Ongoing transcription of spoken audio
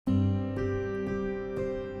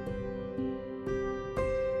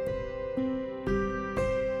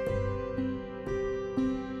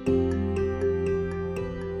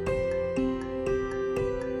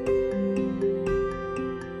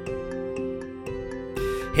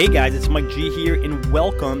Hey guys, it's Mike G here, and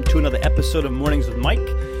welcome to another episode of Mornings with Mike,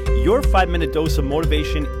 your 5-minute dose of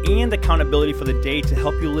motivation and accountability for the day to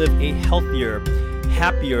help you live a healthier,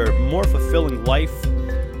 happier, more fulfilling life.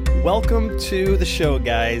 Welcome to the show,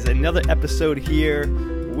 guys. Another episode here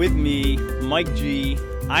with me, Mike G.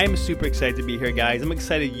 I am super excited to be here, guys. I'm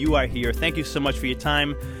excited you are here. Thank you so much for your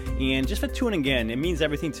time and just for tuning in. It means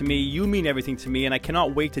everything to me. You mean everything to me, and I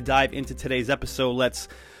cannot wait to dive into today's episode. Let's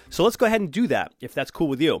go ahead and do that, if that's cool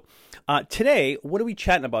with you. Today, what are we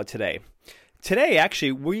chatting about today? Today,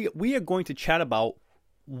 actually, we are going to chat about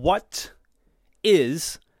what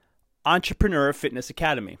is Entrepreneur Fitness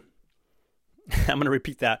Academy. I'm going to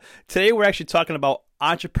repeat that. Today, we're actually talking about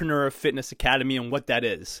Entrepreneur Fitness Academy and what that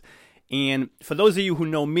is. And for those of you who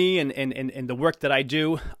know me and the work that I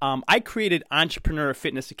do, I created Entrepreneur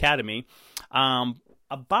Fitness Academy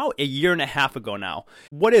about a year and a half ago now.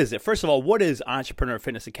 What is it? First of all, what is Entrepreneur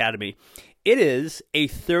Fitness Academy? It is a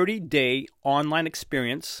 30-day online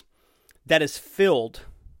experience that is filled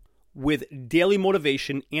with daily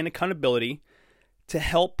motivation and accountability to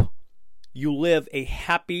help you live a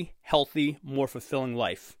happy, healthy, more fulfilling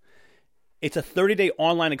life. It's a 30-day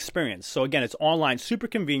online experience. So again, it's online, super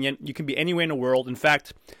convenient. You can be anywhere in the world. In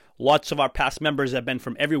fact, lots of our past members have been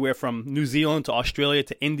from everywhere, from New Zealand to Australia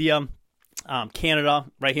to India, Canada,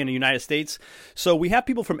 right here in the United States. So we have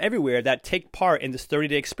people from everywhere that take part in this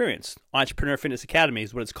 30-day experience. Entrepreneur Fitness Academy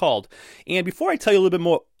is what it's called. And before I tell you a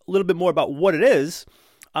little bit more about what it is,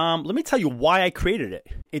 let me tell you why I created it.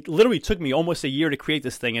 It literally took me almost a year to create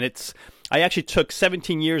this thing, and I actually took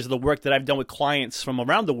 17 years of the work that I've done with clients from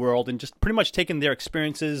around the world and just pretty much taken their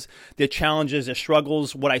experiences, their challenges, their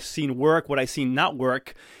struggles, what I've seen work, what I've seen not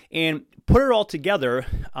work, and put it all together,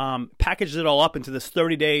 packaged it all up into this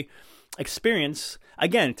 30-day experience,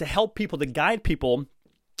 again, to help people, to guide people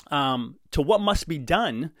to what must be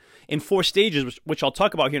done in 4 stages, which I'll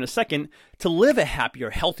talk about here in a second, to live a happier,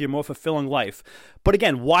 healthier, more fulfilling life. But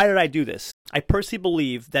again, why did I do this? I personally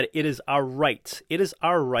believe that it is our right. It is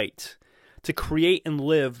our right to create and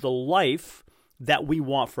live the life that we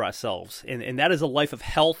want for ourselves. And that is a life of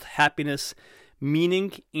health, happiness,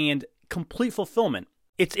 meaning, and complete fulfillment.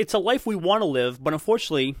 It's a life we want to live, but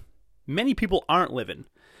unfortunately, many people aren't living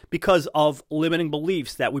because of limiting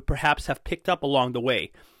beliefs that we perhaps have picked up along the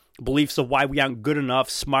way. Beliefs of why we aren't good enough,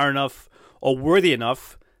 smart enough, or worthy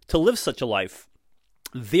enough to live such a life.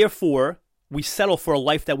 Therefore, we settle for a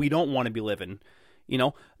life that we don't want to be living. You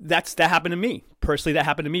know, that happened to me. Personally, that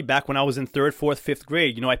happened to me back when I was in 3rd, 4th, 5th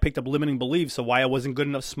grade. You know, I picked up limiting beliefs of why I wasn't good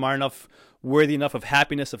enough, smart enough, worthy enough of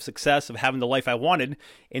happiness, of success, of having the life I wanted,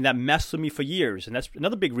 and that messed with me for years. And that's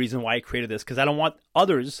another big reason why I created this, because I don't want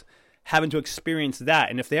others having to experience that.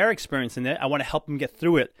 And if they are experiencing it, I want to help them get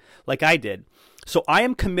through it like I did. So I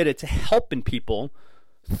am committed to helping people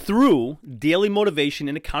through daily motivation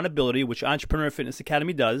and accountability, which Entrepreneur Fitness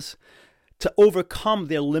Academy does, to overcome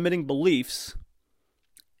their limiting beliefs,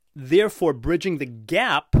 therefore bridging the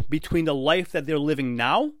gap between the life that they're living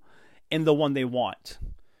now and the one they want.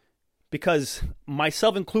 Because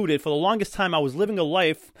myself included, for the longest time, I was living a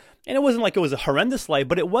life, and it wasn't like it was a horrendous life,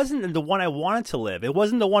 but it wasn't the one I wanted to live. It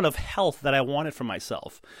wasn't the one of health that I wanted for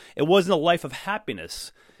myself. It wasn't a life of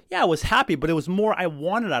happiness. Yeah, I was happy, but it was more I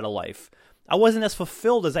wanted out of life. I wasn't as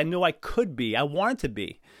fulfilled as I knew I could be. I wanted to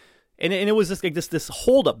be. And it was just like this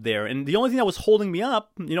hold up there. And the only thing that was holding me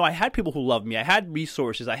up, you know, I had people who loved me. I had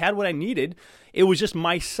resources. I had what I needed. It was just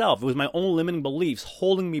myself. It was my own limiting beliefs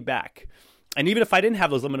holding me back. And even if I didn't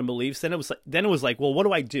have those limiting beliefs, then it was like, well, what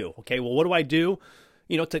do I do? Okay, well, what do I do,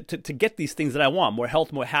 you know, to get these things that I want? More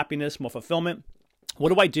health, more happiness, more fulfillment.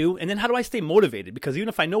 What do I do? And then how do I stay motivated? Because even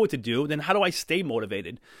if I know what to do, then how do I stay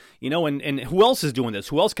motivated? You know, and who else is doing this?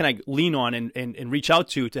 Who else can I lean on and reach out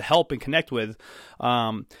to help and connect with?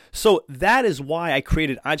 So that is why I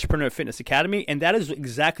created Entrepreneur Fitness Academy, and that is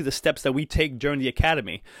exactly the steps that we take during the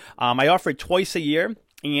academy. I offer it twice a year,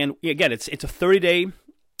 and again, it's a 30-day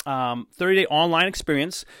 30-day online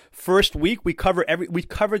experience. First week, we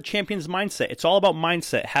cover Champions Mindset. It's all about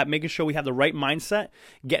mindset, making sure we have the right mindset,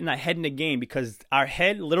 getting our head in the game, because our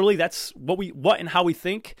head, literally, that's what and how we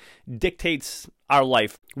think dictates our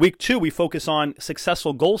life. Week 2, we focus on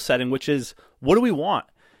successful goal setting, which is, what do we want?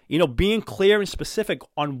 You know, being clear and specific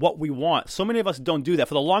on what we want. So many of us don't do that.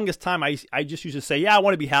 For the longest time, I just used to say, yeah, I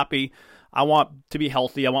want to be happy. I want to be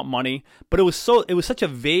healthy. I want money. But it was such a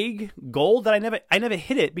vague goal that I never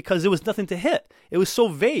hit it because there was nothing to hit. It was so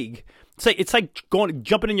vague. It's like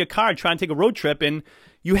jumping in your car, trying to take a road trip, and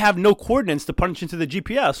you have no coordinates to punch into the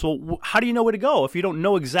GPS. Well, how do you know where to go if you don't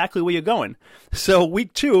know exactly where you're going? So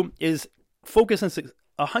week 2 is focus on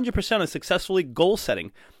 100% on successfully goal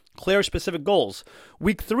setting. Clear, specific goals.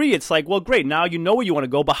 Week 3, it's like, well, great. Now you know where you want to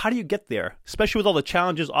go, but how do you get there? Especially with all the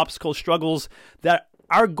challenges, obstacles, struggles that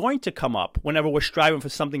are going to come up whenever we're striving for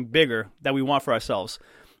something bigger that we want for ourselves.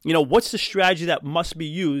 What's the strategy that must be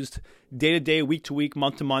used day to day, week to week,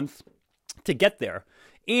 month to month to get there?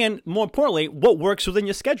 And more importantly, what works within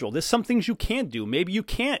your schedule? There's some things you can't do. Maybe you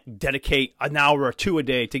can't dedicate an hour or two a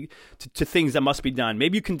day to things that must be done.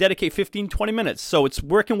 Maybe you can dedicate 15, 20 minutes. So it's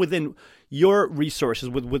working within your resources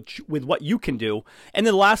with what you can do. And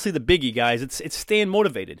then lastly, the biggie, guys, it's staying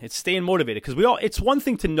motivated. It's staying motivated because it's one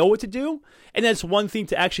thing to know what to do, and then it's one thing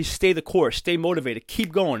to actually stay the course, stay motivated,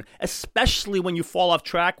 keep going, especially when you fall off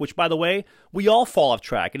track, which, by the way, we all fall off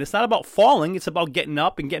track. And it's not about falling, it's about getting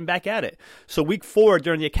up and getting back at it. So week 4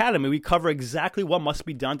 during the academy, we cover exactly what must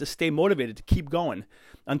be done to stay motivated, to keep going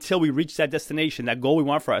until we reach that destination, that goal we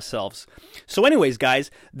want for ourselves. So anyways, guys,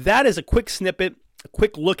 that is a quick snippet, a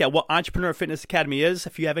quick look at what Entrepreneur Fitness Academy is.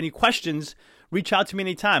 If you have any questions, reach out to me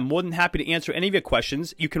anytime. More than happy to answer any of your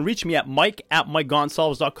questions. You can reach me at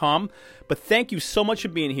mike@mikegonsalves.com. But thank you so much for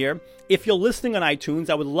being here. If you're listening on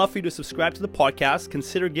iTunes, I would love for you to subscribe to the podcast.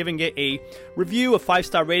 Consider giving it a review, a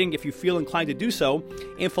 5-star rating if you feel inclined to do so.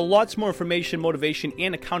 And for lots more information, motivation,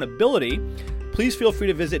 and accountability, please feel free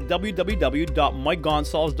to visit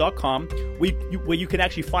www.mikegonsalves.com, where you can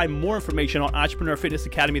actually find more information on Entrepreneur Fitness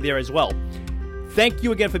Academy there as well. Thank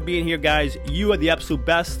you again for being here, guys. You are the absolute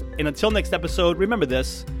best. And until next episode, remember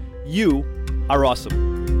this: you are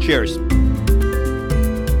awesome. Cheers.